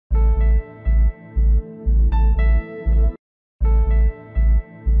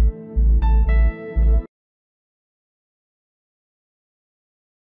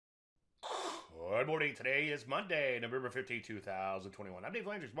everybody. Today is Monday, November 15, 2021. I'm Dave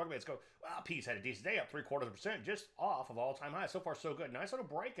Landry's Market. Let's go. Well, Peace had a decent day, up 0.75%, just off of all-time high. So far, so good. Nice little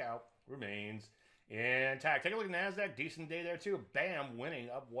breakout remains intact. Take a look at NASDAQ. Decent day there, too. Bam, winning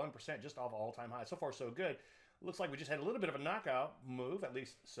up 1%, just off all-time high. So far, so good. Looks like we just had a little bit of a knockout move, at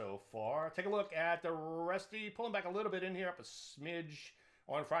least so far. Take a look at the Rusty, pulling back a little bit in here, up a smidge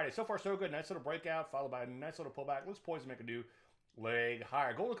on Friday. So far, so good. Nice little breakout, followed by a nice little pullback. Looks poised to make a new leg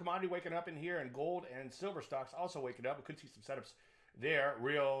higher. Gold and commodity waking up in here, and gold and silver stocks also waking up. We could see some setups there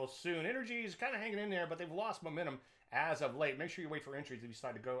real soon. Energy is kind of hanging in there, but they've lost momentum as of late. Make sure you wait for entries if you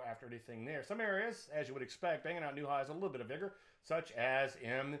decide to go after anything there. Some areas, as you would expect, banging out new highs a little bit of vigor, such as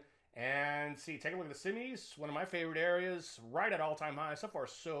M and C. Take a look at the semis. One of my favorite areas, right at all-time highs. So far,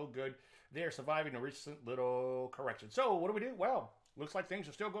 so good. They're surviving a recent little correction. So what do? Well, looks like things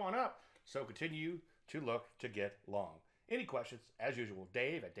are still going up. So continue to look to get long. Any questions, as usual,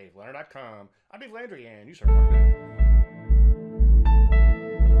 Dave at DaveLandry.com. I'm Dave Landry, and you serve Mark.